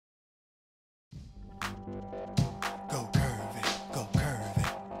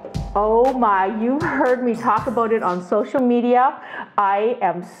Oh my, you've heard me talk about it on social media. I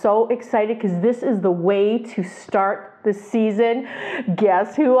am so excited because this is the way to start the season.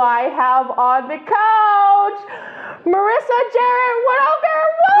 Guess who I have on the couch? Marissa Jaret Winokur.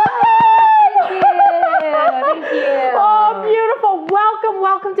 Welcome! Thank you. Oh, beautiful.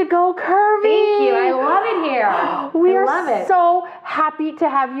 Welcome to Go Curvy. Thank you. I love it here. We are so happy to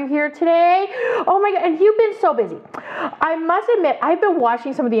have you here today. Oh my God, and you've been so busy. I must admit, I've been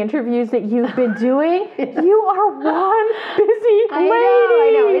watching some of the interviews that you've been doing. You are one busy lady.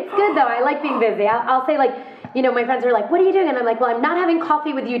 I know. It's good though. I like being busy. I'll say my friends are like, what are you doing? And I'm like, well, I'm not having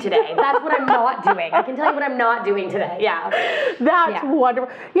coffee with you today. That's what I'm not doing. I can tell you what I'm not doing today. Yeah. That's wonderful.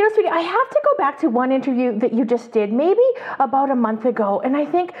 You know, sweetie, I have to go back to one interview that you just did, maybe about a month ago. And I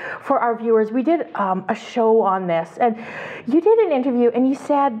think for our viewers, we did a show on this. And you did an interview and you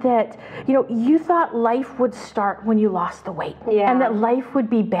said that, you thought life would start when you lost the weight. Yeah. And that life would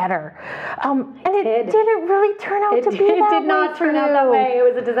be better. And it didn't really turn out to be that way. It did not turn out that way. It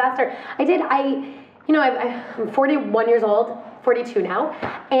was a disaster. I'm 41 years old, 42 now,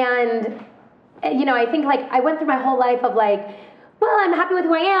 and, I think, I went through my whole life of, well, I'm happy with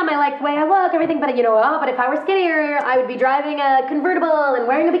who I am, I like the way I look, everything, but, but if I were skinnier, I would be driving a convertible and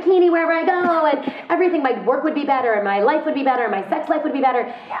wearing a bikini wherever I go, and everything, my work would be better, and my life would be better, and my sex life would be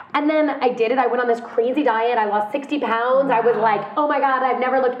better, and then I did it, I went on this crazy diet, I lost 60 pounds, I was like, oh my God, I've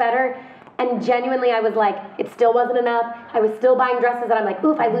never looked better. And genuinely, I was like, it still wasn't enough. I was still buying dresses that I'm like,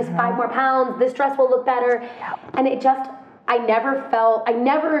 ooh, if I lose 5 more pounds, this dress will look better. And I never felt like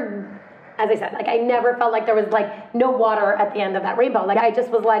there was no water at the end of that rainbow. I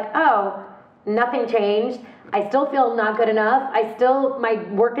just was like, oh, nothing changed. I still feel not good enough. My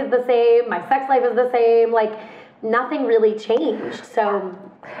work is the same. My sex life is the same. Nothing really changed. So.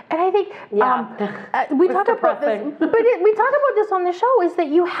 And I think we talk about this, but we talk about this on the show, is that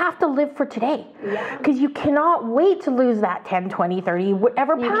you have to live for today. Because you cannot wait to lose that 10, 20, 30,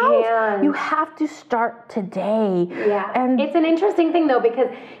 whatever pounds. You have to start today. Yeah. And it's an interesting thing though, because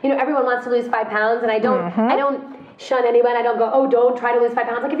everyone wants to lose 5 pounds, and I don't shun anyone. I don't go, oh, don't try to lose 5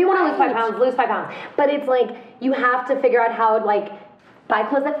 pounds. If you want to lose 5 pounds, lose 5 pounds. But it's you have to figure out how buy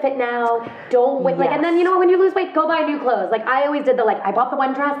clothes that fit now. Don't wait. And then, when you lose weight, go buy new clothes. I always did I bought the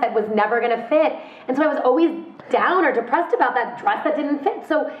one dress that was never going to fit. And so I was always down or depressed about that dress that didn't fit.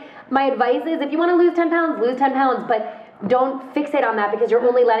 So my advice is, if you want to lose 10 pounds, lose 10 pounds. But don't fixate on that, because you're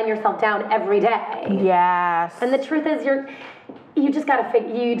only letting yourself down every day. Yes. And the truth is, you just have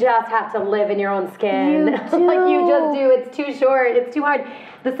to live in your own skin. You do. You just do. It's too short. It's too hard.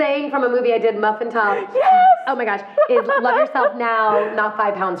 The saying from a movie I did, Muffintop. Yes. Oh my gosh. Is love yourself now, not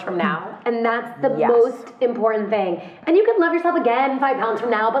 5 pounds from now. And that's the most important thing. And you can love yourself again 5 pounds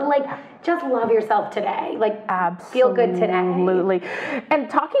from now, but just love yourself today. Absolutely. Feel good today. Absolutely. And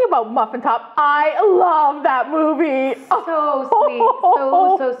talking about Muffintop, I love that movie. So sweet.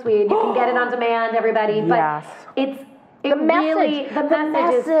 So sweet. You can get it on demand, everybody. But the message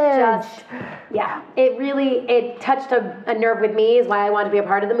is just, it touched a nerve with me, is why I wanted to be a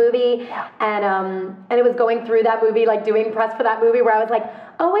part of the movie. And it was going through that movie, doing press for that movie, where I was like,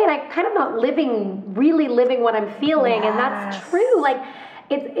 oh wait, I'm kind of not really living what I'm feeling. And that's true.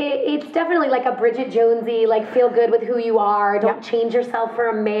 It's definitely a Bridget Jonesy, feel good with who you are. Don't change yourself for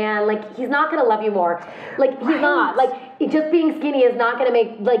a man. He's not going to love you more. He's not. Just being skinny is not going to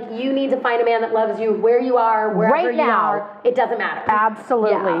make, you need to find a man that loves you where you are, wherever you are. It doesn't matter.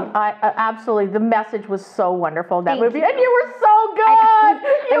 Absolutely. Yeah. Absolutely. The message was so wonderful in that movie. And you were so good.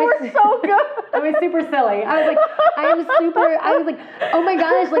 You were so good. I was super silly. I was like, oh my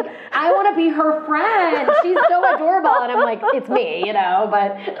gosh, I want to be her friend. She's so adorable. And I'm like, it's me, but. I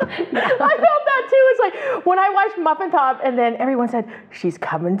felt that too. It's when I watched Muffintop and then everyone said, she's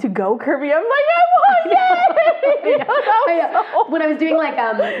coming to Go Curvy. I'm like, I want it. When I was doing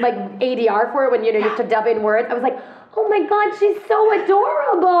ADR for it, when you have to dub in words, I was like, oh my God, she's so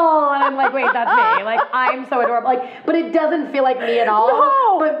adorable. And I'm like, wait, that's me. I'm so adorable. But it doesn't feel like me at all.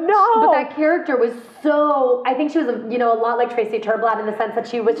 No. But that character was so, I think she was, a lot like Tracy Turblat, in the sense that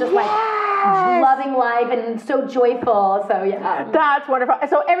she was just loving life and so joyful. So that's wonderful.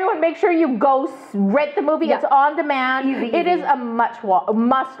 So everyone, make sure you go rent the movie. It's on demand. Easy. It is a must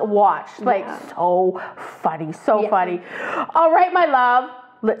watch. So funny, funny. All right, my love.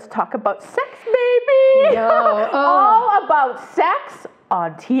 Let's talk about sex, baby. No. All about sex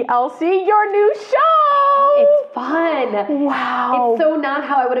on TLC, your new show. It's fun. Wow. It's so not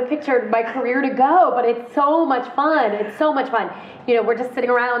how I would have pictured my career to go, but it's so much fun. It's so much fun. You know, we're just sitting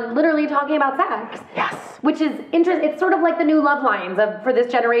around literally talking about sex. Yes. Which is interesting. It's sort of like the new love lines for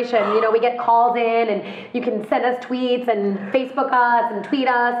this generation. You know, we get calls in and you can send us tweets and Facebook us and tweet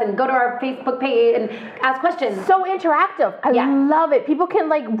us and go to our Facebook page and ask questions. So interactive. I love it. People can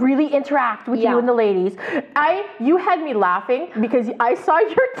like really interact with you and the ladies. You had me laughing because I saw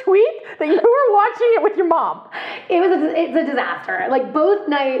your tweet that you were watching it with your mom. It's a disaster. Like both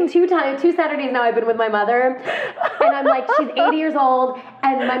nights, two Saturdays now I've been with my mother, and I'm like, she's 80 years old,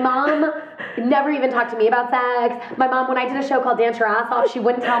 and my mom never even talked to me about sex. My mom, when I did a show called Dance Your Ass Off, she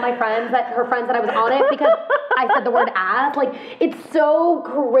wouldn't tell her friends that I was on it because I said the word ass. Like, it's so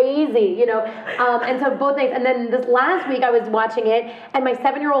crazy, you know? And so both nights, and then this last week I was watching it, and my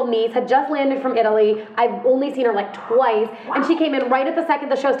 7-year-old niece had just landed from Italy. I've only seen her like twice, and she came in right at the second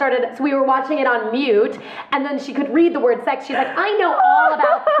the show started, so we were watching it on mute, and then she could read the word sex. She's like, I know all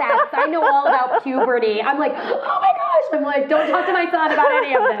about sex. I know all about puberty. I'm like, oh my gosh. I'm like, don't talk to my son about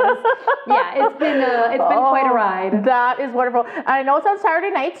any of this. Yeah, it's been quite a ride. That is wonderful. And I know it's on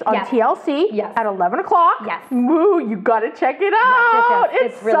Saturday nights on TLC at 11 o'clock. Yes. Woo, you got to check it out.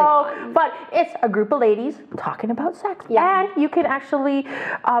 Yes. It's really so fun. It's a group of ladies talking about sex. Yeah. And you can actually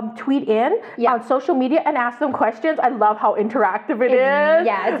tweet in on social media and ask them questions. I love how interactive it is.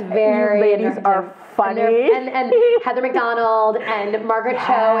 Yeah, it's very You ladies are funny. And Heather McDonald and Margaret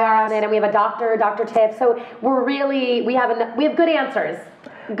Cho are on it, and we have a doctor, Dr. Tiff. So we have good answers.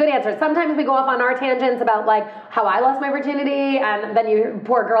 Good answers. Sometimes we go off on our tangents about like how I lost my virginity, and then you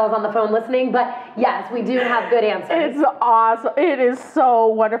poor girls on the phone listening. But yes, we do have good answers. It's awesome. It is so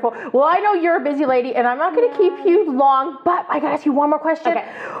wonderful. Well, I know you're a busy lady, and I'm not going to keep you long, but I got to ask you one more question. Okay.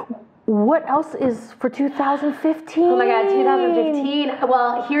 What else is for 2015? Oh my God, 2015.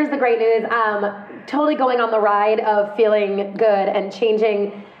 Well, here's the great news. Totally going on the ride of feeling good and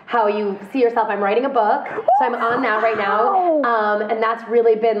changing how you see yourself. I'm writing a book, so I'm on that right now, and that's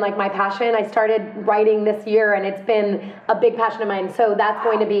really been like my passion. I started writing this year, and it's been a big passion of mine, so that's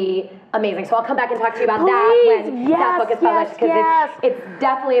going to be amazing. So I'll come back and talk to you about that when that book is published, because it's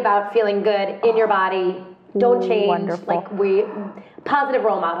definitely about feeling good in your body. Don't change. Wonderful. Positive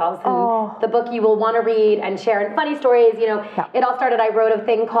role models. And the book you will want to read and share, and funny stories. You know, it all started, I wrote a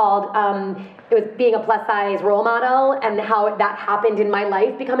thing called, it was being a plus size role model, and how that happened in my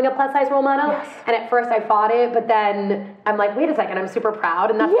life, becoming a plus size role model. And at first I fought it, but then I'm like, wait a second, I'm super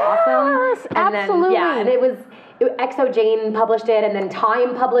proud, and that's awesome. And absolutely. Then, and it was, XO Jane published it, and then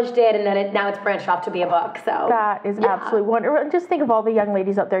Time published it, and then now it's branched off to be a book. So that is absolutely wonderful. And just think of all the young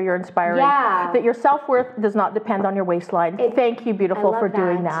ladies out there you're inspiring. That your self-worth does not depend on your waistline. Thank you, beautiful, for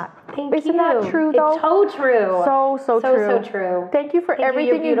doing that. Thank Isn't that true, though? It's so true. So true. So true. Thank you for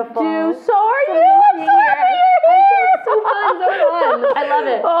everything you do. So So are you. so fun. I love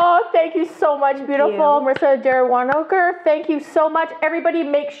it. Oh, thank you so much, beautiful Marissa Jaret Winokur. Thank you so much. Everybody,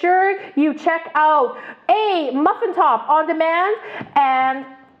 make sure you check out Muffintop on demand, and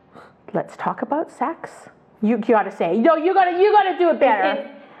let's talk about sex. You gotta say, you gotta do it better.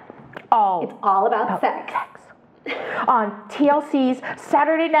 It's all about sex. On TLC's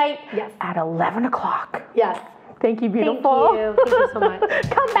Saturday night at 11 o'clock. Yes. Thank you, beautiful. Thank you so much.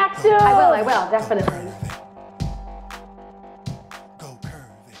 Come back soon. I will, definitely.